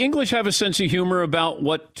 Do the English have a sense of humor about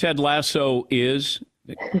what Ted Lasso is?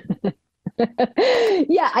 Yeah,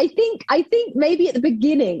 I think maybe at the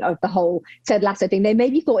beginning of the whole Ted Lasso thing, they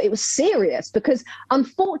maybe thought it was serious because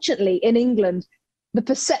unfortunately in England, the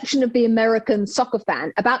perception of the American soccer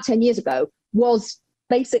fan about 10 years ago was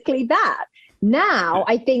basically that. Now,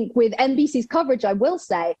 I think with NBC's coverage, I will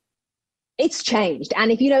say it's changed.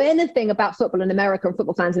 And if you know anything about football in America and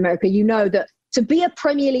football fans in America, you know that to be a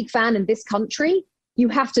Premier League fan in this country, you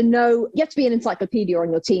have to be an encyclopedia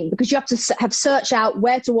on your team because you have to have search out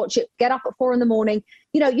where to watch it, get up at 4 a.m.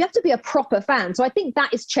 You have to be a proper fan. So I think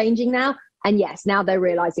that is changing now. And yes, now they're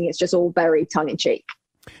realizing it's just all very tongue in cheek.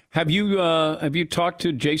 Have you talked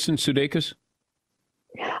to Jason Sudeikis?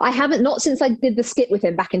 I haven't, not since I did the skit with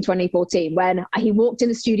him back in 2014 when he walked in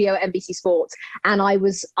the studio at NBC Sports and I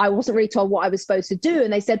wasn't really told what I was supposed to do.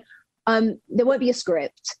 And they said, there won't be a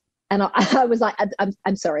script. And I was like,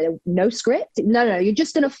 I'm sorry, no script? No, you're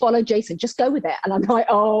just going to follow Jason. Just go with it. And I'm like,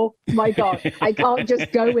 oh, my God, I can't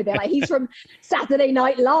just go with it. Like, he's from Saturday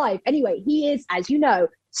Night Live. Anyway, he is, as you know,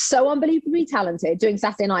 so unbelievably talented, doing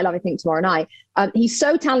Saturday Night Live, I think, tomorrow night. He's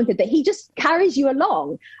so talented that he just carries you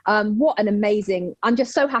along. What an amazing, I'm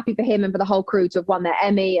just so happy for him and for the whole crew to have won their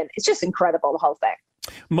Emmy. And it's just incredible, the whole thing.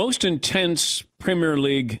 Most intense Premier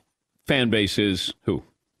League fan base is who?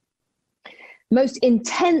 Most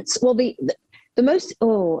intense, well, the most,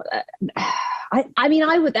 I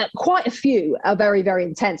would, quite a few are very, very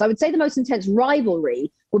intense. I would say the most intense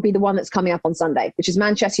rivalry would be the one that's coming up on Sunday, which is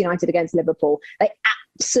Manchester United against Liverpool. They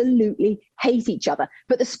absolutely hate each other.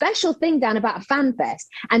 But the special thing, Dan, about a fan fest,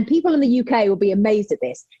 and people in the UK will be amazed at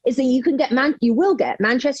this, is that you will get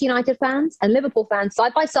Manchester United fans and Liverpool fans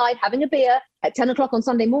side by side having a beer at 10 o'clock on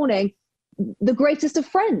Sunday morning, the greatest of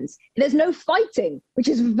friends. There's no fighting, which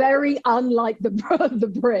is very unlike the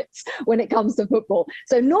Brits when it comes to football.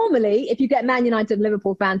 So normally, if you get Man United and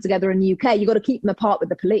Liverpool fans together in the UK, you've got to keep them apart with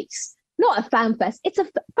the police. Not a fan fest. It's a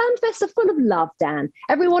fan fest full of love, Dan.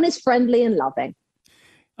 Everyone is friendly and loving.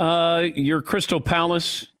 Your Crystal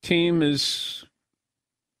Palace team is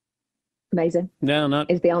amazing. No,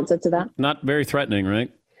 is the answer to that. Not very threatening,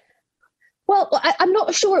 right? Well, I'm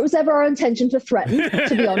not sure it was ever our intention to threaten,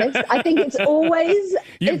 to be honest. I think it's always...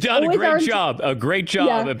 You've done a great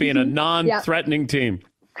job at being a non-threatening team.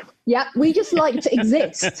 Yeah, we just like to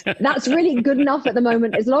exist. That's really good enough at the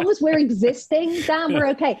moment. As long as we're existing, Dan, we're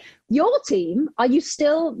okay. Your team, are you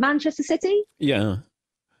still Manchester City? Yeah.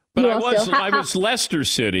 But I was Leicester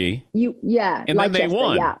City. And then they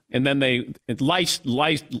won. Yeah. And then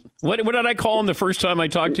what did I call them the first time I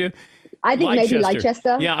talked to you? I think maybe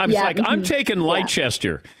Leicester. Yeah, I'm taking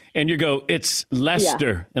Leicester. And you go, it's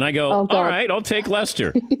Leicester. And I go, all right, I'll take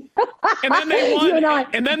Leicester. And then they won.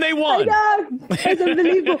 And then they won. I know. It's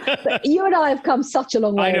unbelievable. You and I have come such a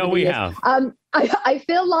long way. I know we have. I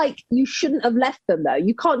feel like you shouldn't have left them, though.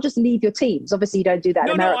 You can't just leave your teams. Obviously, you don't do that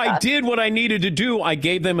in America. No, I did what I needed to do. I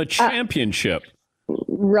gave them a championship.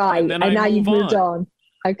 Right. And now you've moved on.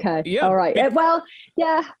 Okay. Yeah. All right. Well,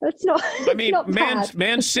 yeah, it's not. I mean,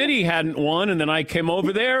 Man City hadn't won, and then I came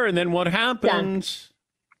over there, and then what happens?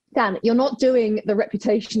 Dan, you're not doing the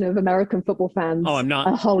reputation of American football fans I'm not.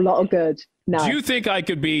 a whole lot of good. No. Do you think I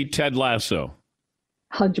could be Ted Lasso?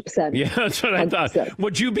 100%. Yeah, that's what 100%. I thought.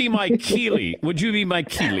 Would you be my Keeley? No,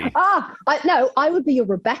 I would be your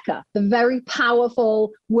Rebecca, the very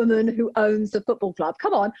powerful woman who owns the football club.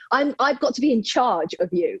 Come on, I've got to be in charge of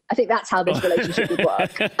you. I think that's how this relationship would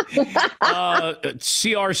work.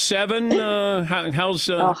 CR7,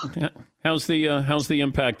 how's the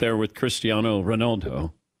impact there with Cristiano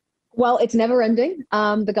Ronaldo? Well, it's never ending.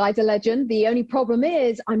 The guy's a legend. The only problem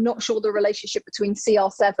is I'm not sure the relationship between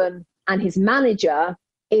CR7 and his manager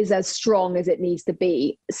is as strong as it needs to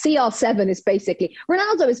be. Ronaldo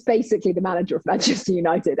is basically the manager of Manchester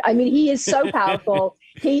United. I mean, he is so powerful.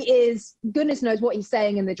 He is, goodness knows what he's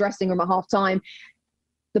saying in the dressing room at halftime.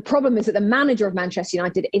 The problem is that the manager of Manchester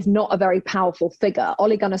United is not a very powerful figure.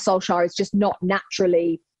 Ole Gunnar Solskjaer is just not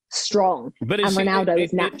naturally strong. And Ronaldo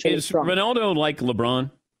is naturally strong. Is Ronaldo like LeBron?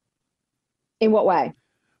 In what way?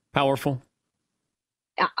 Powerful.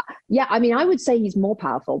 Yeah, I mean, I would say he's more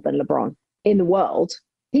powerful than LeBron in the world.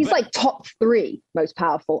 He's like top 3 most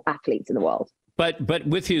powerful athletes in the world. But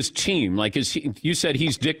with his team, you said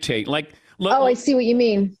he's dictating. I see what you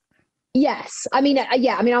mean. Yes. I mean,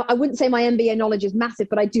 I wouldn't say my NBA knowledge is massive,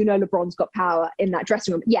 but I do know LeBron's got power in that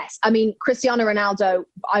dressing room. Yes. I mean, Cristiano Ronaldo,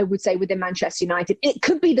 I would say within Manchester United, it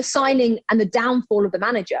could be the signing and the downfall of the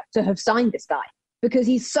manager to have signed this guy because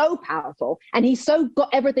he's so powerful and he's so got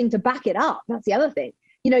everything to back it up. That's the other thing.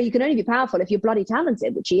 You know, you can only be powerful if you're bloody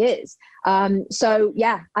talented, which he is. And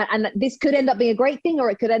this could end up being a great thing,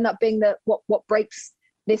 or it could end up being what breaks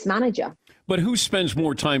this manager. But who spends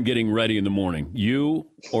more time getting ready in the morning, you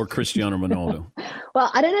or Cristiano Ronaldo?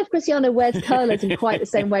 Well, I don't know if Cristiano wears curlers in quite the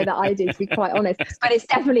same way that I do, to be quite honest. But it's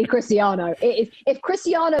definitely Cristiano. It is. If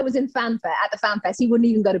Cristiano was in at the FanFest, he wouldn't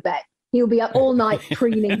even go to bed. He would be up all night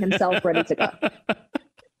preening himself, ready to go.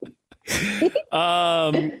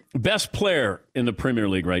 Best player in the Premier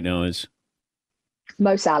League right now is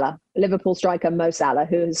Mo Salah, Liverpool striker Mo Salah,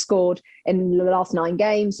 who has scored in the last 9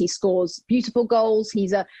 games. He scores beautiful goals.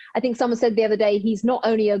 I think someone said the other day, he's not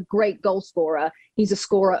only a great goal scorer, he's a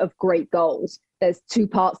scorer of great goals. There's 2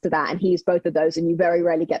 parts to that, and he's both of those, and you very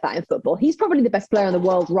rarely get that in football. He's probably the best player in the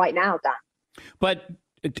world right now, Dan. But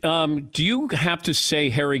do you have to say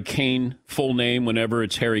Harry Kane full name whenever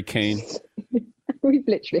it's Harry Kane? We've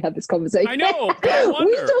literally had this conversation. I know.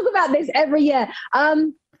 We talk about this every year.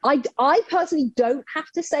 I personally don't have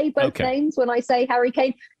to say both names when I say Harry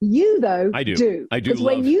Kane. You, though, I do. I do. Because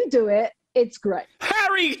when you do it, it's great.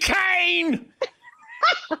 Harry Kane!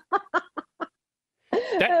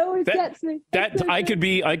 That always gets me. I could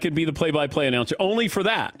be the play-by-play announcer only for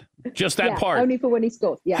that. Just that part. Only for when he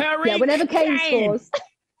scores. Yeah. Whenever Kane scores.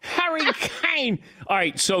 Harry Kane. All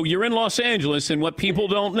right, so you're in Los Angeles, and what people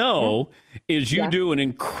don't know is you do an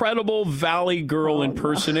incredible Valley Girl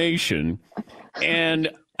impersonation. No. And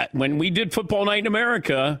when we did Football Night in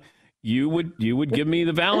America, you would give me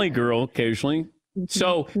the Valley Girl occasionally.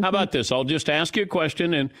 So how about this? I'll just ask you a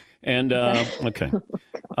question, and okay.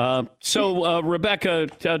 So Rebecca,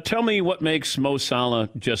 tell me what makes Mo Salah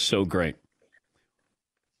just so great.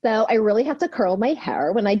 So I really have to curl my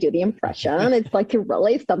hair when I do the impression. It's like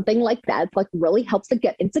really something like that. It's like really helps to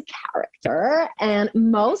get into character. And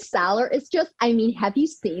Mo Salah is just, I mean, have you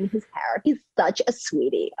seen his hair? He's such a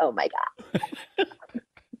sweetie. Oh my God.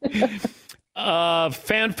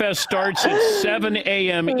 FanFest starts at 7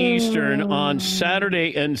 a.m. Eastern on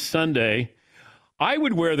Saturday and Sunday. I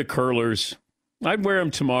would wear the curlers. I'd wear them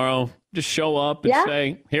tomorrow. Just show up and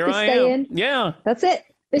say, here I am. Yeah. That's it.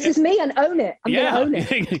 This is me, and own it. I'm going to own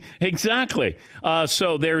it. Exactly.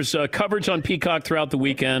 So there's coverage on Peacock throughout the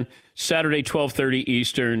weekend. Saturday, 12:30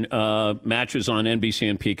 Eastern, matches on NBC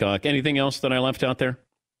and Peacock. Anything else that I left out there?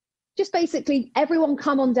 Just basically, everyone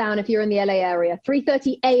come on down if you're in the LA area.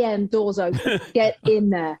 3:30 a.m. doors open. Get in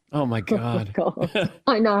there. Oh, my God. Oh, my God.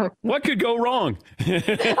 I know. What could go wrong?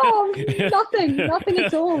 Nothing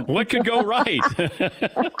at all. What could go right?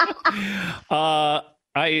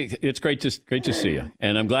 It's great to see you,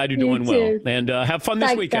 and I'm glad you're doing well. And have fun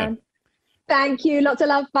this weekend. Dan. Thank you. Lots of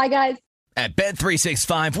love. Bye, guys. At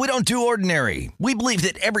Bet365, we don't do ordinary. We believe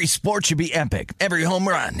that every sport should be epic. Every home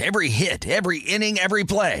run, every hit, every inning, every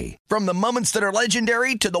play. From the moments that are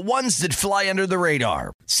legendary to the ones that fly under the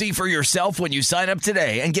radar. See for yourself when you sign up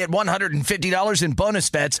today and get $150 in bonus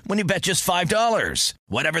bets when you bet just $5.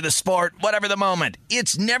 Whatever the sport, whatever the moment,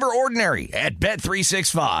 it's never ordinary at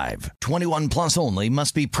Bet365. 21 plus only.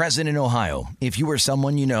 Must be present in Ohio. If you or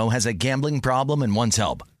someone you know has a gambling problem and wants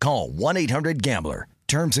help, call 1-800-GAMBLER.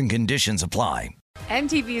 Terms and conditions apply.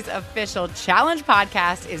 MTV's official Challenge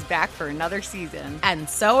podcast is back for another season. And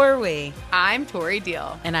so are we. I'm Tori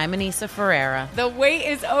Deal. And I'm Anissa Ferreira. The wait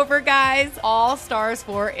is over, guys. All Stars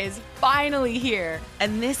 4 is finally here.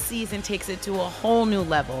 And this season takes it to a whole new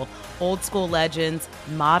level. Old school legends,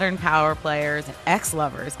 modern power players, and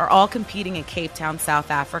ex-lovers are all competing in Cape Town, South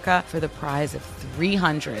Africa for the prize of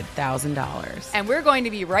 $300,000. And we're going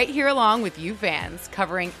to be right here along with you fans,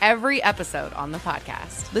 covering every episode on the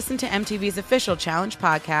podcast. Listen to MTV's official Challenge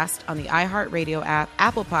podcast on the iHeartRadio app,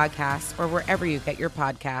 Apple Podcasts, or wherever you get your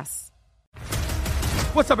podcasts.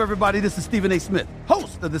 What's up, everybody? This is Stephen A. Smith,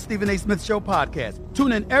 host of the Stephen A. Smith Show podcast.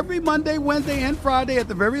 Tune in every Monday, Wednesday, and Friday at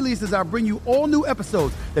the very least as I bring you all new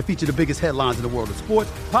episodes that feature the biggest headlines in the world of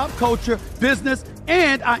sports, pop culture, business,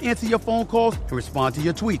 and I answer your phone calls and respond to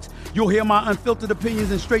your tweets. You'll hear my unfiltered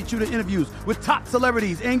opinions and straight-shooter interviews with top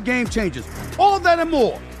celebrities and game changers. All that and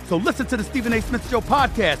more. So listen to the Stephen A. Smith Show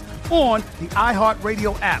podcast on the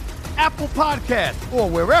iHeartRadio app, Apple Podcasts, or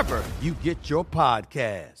wherever you get your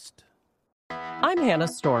podcast. I'm Hannah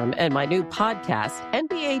Storm, and my new podcast,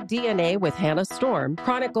 NBA DNA with Hannah Storm,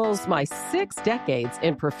 chronicles my 6 decades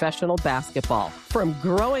in professional basketball. From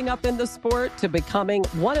growing up in the sport to becoming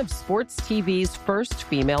one of sports TV's first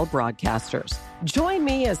female broadcasters. Join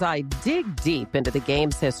me as I dig deep into the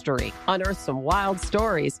game's history, unearth some wild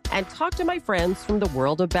stories, and talk to my friends from the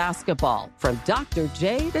world of basketball, from Dr.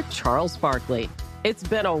 J to Charles Barkley. It's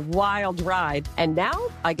been a wild ride, and now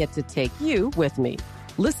I get to take you with me.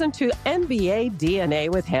 Listen to NBA DNA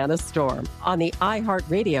with Hannah Storm on the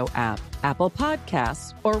iHeartRadio app, Apple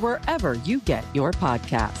Podcasts, or wherever you get your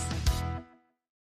podcasts.